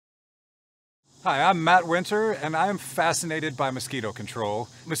Hi, I'm Matt Winter, and I am fascinated by mosquito control.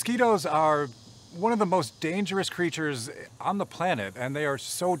 Mosquitoes are one of the most dangerous creatures on the planet, and they are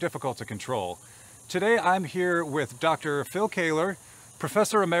so difficult to control. Today I'm here with Dr. Phil Koehler,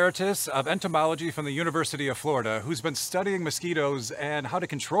 Professor Emeritus of Entomology from the University of Florida, who's been studying mosquitoes and how to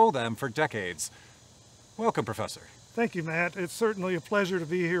control them for decades. Welcome, Professor. Thank you, Matt. It's certainly a pleasure to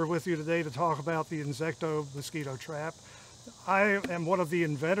be here with you today to talk about the INZECTO Mosquito Trap. I am one of the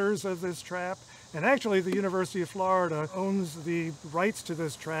inventors of this trap, and actually the University of Florida owns the rights to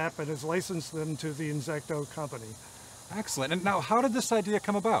this trap and has licensed them to the INZECTO company. Excellent. And now, how did this idea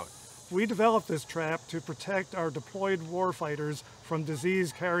come about? We developed this trap to protect our deployed warfighters from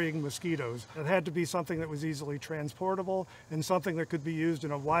disease-carrying mosquitoes. It had to be something that was easily transportable and something that could be used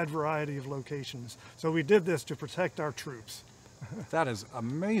in a wide variety of locations. So we did this to protect our troops. That is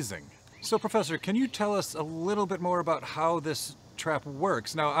amazing. So, Professor, can you tell us a little bit more about how this trap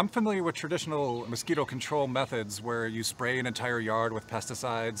works? Now, I'm familiar with traditional mosquito control methods where you spray an entire yard with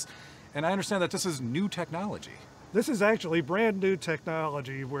pesticides, and I understand that this is new technology. This is actually brand new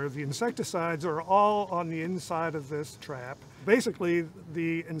technology where the insecticides are all on the inside of this trap. Basically,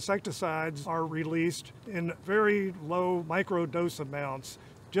 the insecticides are released in very low microdose amounts,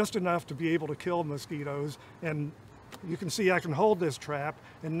 just enough to be able to kill mosquitoes. And you can see I can hold this trap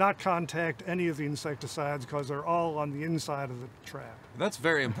and not contact any of the insecticides because they're all on the inside of the trap. That's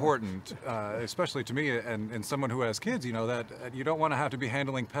very important, especially to me and someone who has kids, you know, that you don't want to have to be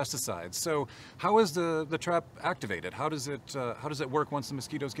handling pesticides. So how is the trap activated? How does it work once the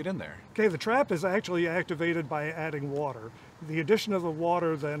mosquitoes get in there? Okay, the trap is actually activated by adding water. The addition of the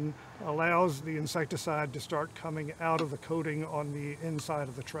water then allows the insecticide to start coming out of the coating on the inside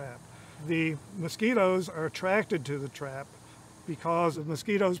of the trap. The mosquitoes are attracted to the trap because the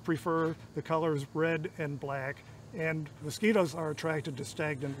mosquitoes prefer the colors red and black, and mosquitoes are attracted to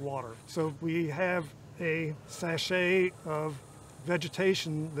stagnant water. So we have a sachet of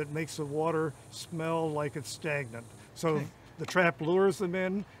vegetation that makes the water smell like it's stagnant. So okay. The trap lures them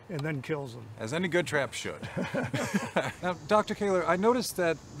in and then kills them. As any good trap should. Now, Dr. Koehler, I noticed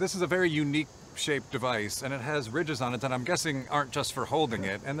that this is a very unique shaped device, and it has ridges on it that I'm guessing aren't just for holding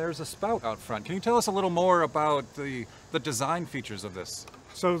it, and there's a spout out front. Can you tell us a little more about the design features of this?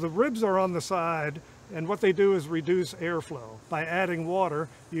 So the ribs are on the side, and what they do is reduce airflow. By adding water,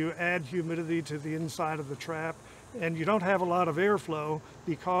 you add humidity to the inside of the trap, and you don't have a lot of airflow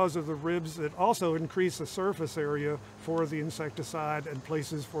because of the ribs that also increase the surface area for the insecticide and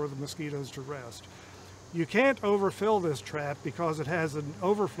places for the mosquitoes to rest. You can't overfill this trap because it has an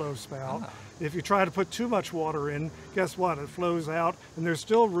overflow spout. If you try to put too much water in, guess what? It flows out, and there's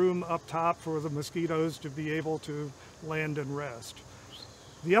still room up top for the mosquitoes to be able to land and rest.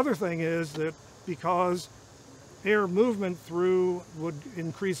 The other thing is that because air movement through would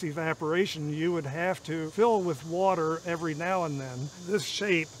increase evaporation, you would have to fill with water every now and then. This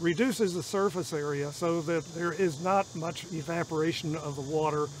shape reduces the surface area so that there is not much evaporation of the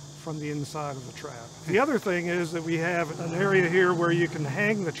water from the inside of the trap. The other thing is that we have an area here where you can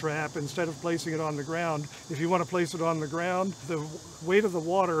hang the trap instead of placing it on the ground. If you want to place it on the ground, the weight of the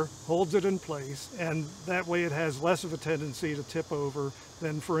water holds it in place, and that way it has less of a tendency to tip over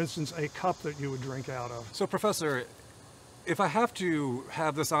than, for instance, a cup that you would drink out of. So, Professor, if I have to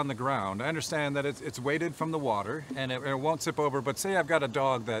have this on the ground, I understand that it's weighted from the water and it won't tip over, but say I've got a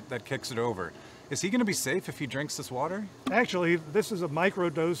dog that kicks it over. Is he going to be safe if he drinks this water? Actually, this is a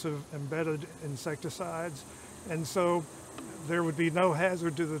microdose of embedded insecticides, and so there would be no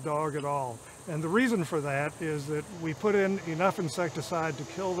hazard to the dog at all. And the reason for that is that we put in enough insecticide to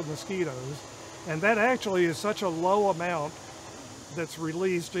kill the mosquitoes, and that actually is such a low amount that's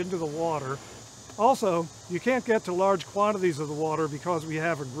released into the water. Also, you can't get to large quantities of the water because we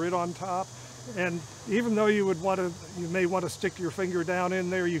have a grid on top. And even though you may want to stick your finger down in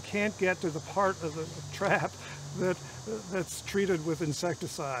there, you can't get to the part of the trap that's treated with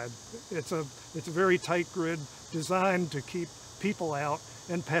insecticide. It's a very tight grid designed to keep people out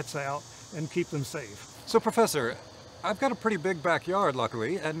and pets out and keep them safe. So, Professor, I've got a pretty big backyard,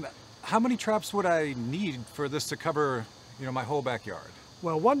 luckily, and how many traps would I need for this to cover, my whole backyard?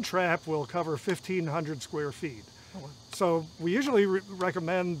 Well, one trap will cover 1,500 square feet. So we usually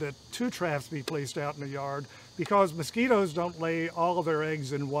recommend that 2 traps be placed out in the yard because mosquitoes don't lay all of their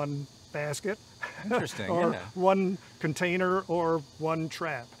eggs in one basket. Interesting, or yeah. one container or one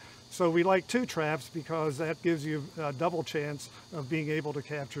trap. So we like 2 traps because that gives you a double chance of being able to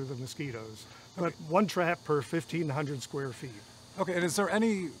capture the mosquitoes. But 1 trap per 1,500 square feet. Okay, and is there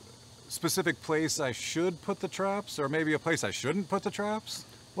any specific place I should put the traps, or maybe a place I shouldn't put the traps?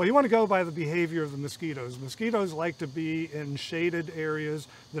 Well, you want to go by the behavior of the mosquitoes. Mosquitoes like to be in shaded areas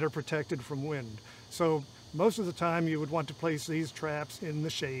that are protected from wind. So most of the time you would want to place these traps in the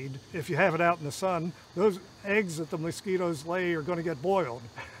shade. If you have it out in the sun, those eggs that the mosquitoes lay are going to get boiled.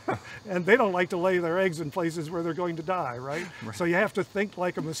 And they don't like to lay their eggs in places where they're going to die, right? So you have to think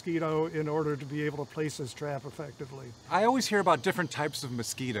like a mosquito in order to be able to place this trap effectively. I always hear about different types of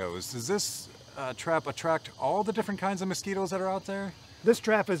mosquitoes. Does this trap attract all the different kinds of mosquitoes that are out there? This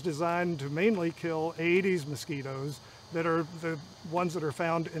trap is designed to mainly kill Aedes mosquitoes that are the ones that are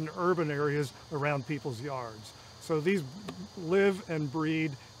found in urban areas around people's yards. So these live and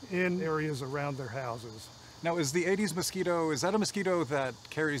breed in areas around their houses. Now, is the Aedes mosquito, is that a mosquito that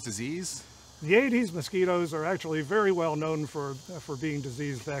carries disease? The Aedes mosquitoes are actually very well known for being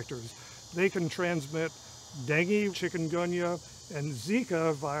disease vectors. They can transmit dengue, chikungunya, and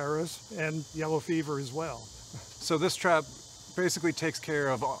Zika virus and yellow fever as well. So this trap basically takes care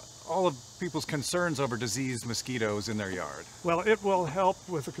of all of people's concerns over diseased mosquitoes in their yard. Well, it will help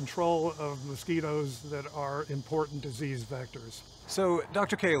with the control of mosquitoes that are important disease vectors. So,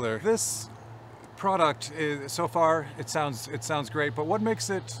 Dr. Koehler, this product is, so far it sounds great, but what makes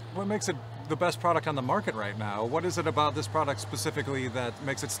it the best product on the market right now? What is it about this product specifically that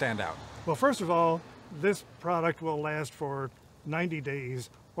makes it stand out? Well, first of all, this product will last for 90 days,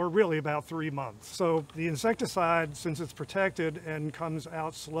 or really about 3 months. So the insecticide, since it's protected and comes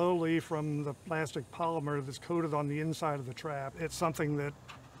out slowly from the plastic polymer that's coated on the inside of the trap, it's something that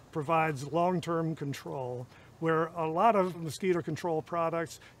provides long-term control, where a lot of mosquito control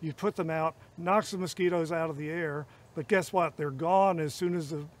products, you put them out, knocks the mosquitoes out of the air, but guess what? They're gone as soon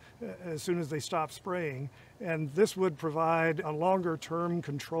as they stop spraying. And this would provide a longer term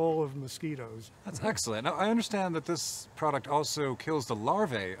control of mosquitoes. That's excellent. Now, I understand that this product also kills the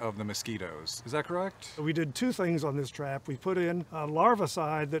larvae of the mosquitoes. Is that correct? We did two things on this trap. We put in a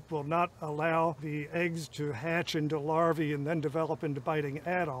larvicide that will not allow the eggs to hatch into larvae and then develop into biting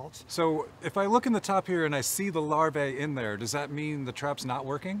adults. So if I look in the top here and I see the larvae in there, does that mean the trap's not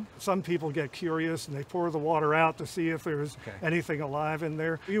working? Some people get curious and they pour the water out to see if there's anything alive in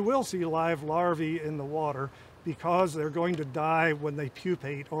there. You will see live larvae in the water, because they're going to die when they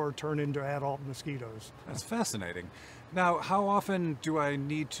pupate or turn into adult mosquitoes. That's fascinating. Now, how often do I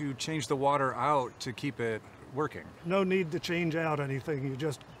need to change the water out to keep it working? No need to change out anything. You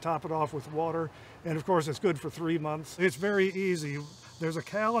just top it off with water. And of course, it's good for 3 months. It's very easy. There's a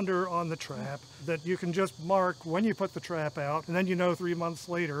calendar on the trap that you can just mark when you put the trap out, and then you know 3 months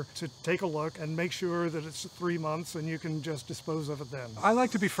later to take a look and make sure that it's 3 months, and you can just dispose of it then. I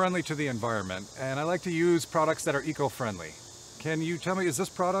like to be friendly to the environment, and I like to use products that are eco-friendly. Can you tell me, is this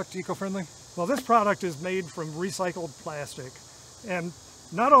product eco-friendly? Well, this product is made from recycled plastic, and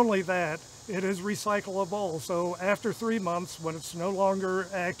not only that, it is recyclable. So after 3 months, when it's no longer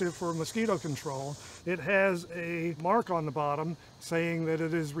active for mosquito control, it has a mark on the bottom saying that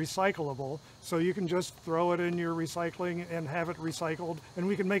it is recyclable. So you can just throw it in your recycling and have it recycled, and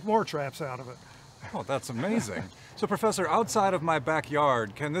we can make more traps out of it. Oh, that's amazing. So Professor, outside of my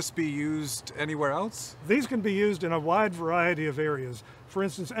backyard, can this be used anywhere else? These can be used in a wide variety of areas. For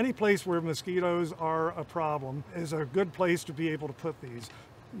instance, any place where mosquitoes are a problem is a good place to be able to put these.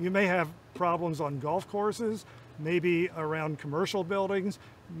 You may have problems on golf courses, maybe around commercial buildings,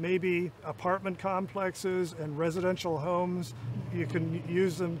 maybe apartment complexes and residential homes. You can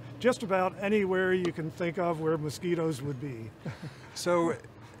use them just about anywhere you can think of where mosquitoes would be. So,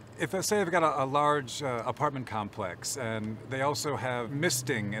 say I've got a large apartment complex and they also have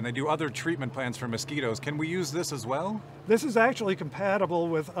misting and they do other treatment plans for mosquitoes, can we use this as well? This is actually compatible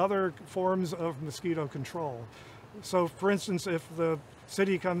with other forms of mosquito control. So for instance, if the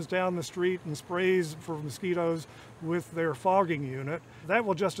city comes down the street and sprays for mosquitoes with their fogging unit, that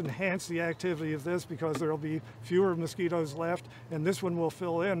will just enhance the activity of this because there will be fewer mosquitoes left, and this one will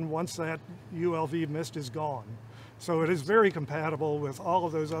fill in once that ULV mist is gone. So it is very compatible with all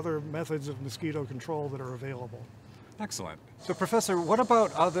of those other methods of mosquito control that are available. Excellent. So Professor, what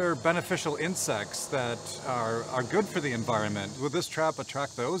about other beneficial insects that are good for the environment? Will this trap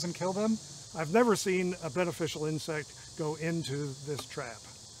attract those and kill them? I've never seen a beneficial insect go into this trap.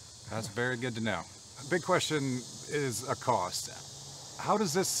 That's very good to know. A big question is a cost. How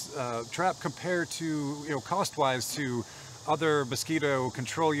does this trap compare to, cost-wise to other mosquito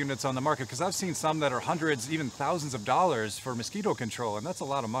control units on the market? Because I've seen some that are hundreds, even thousands of dollars for mosquito control, and that's a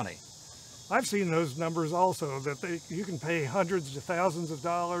lot of money. I've seen those numbers also, that you can pay hundreds to thousands of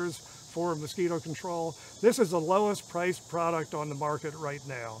dollars for mosquito control. This is the lowest priced product on the market right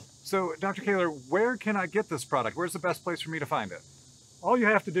now. So, Dr. Koehler, where can I get this product? Where's the best place for me to find it? All you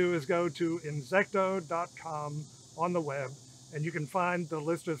have to do is go to INZECTO.com on the web, and you can find the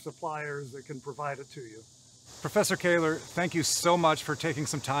list of suppliers that can provide it to you. Professor Koehler, thank you so much for taking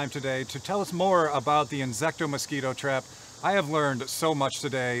some time today to tell us more about the INZECTO Mosquito Trap. I have learned so much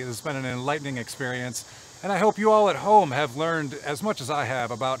today. It has been an enlightening experience, and I hope you all at home have learned as much as I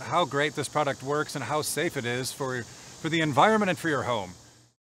have about how great this product works and how safe it is for the environment and for your home.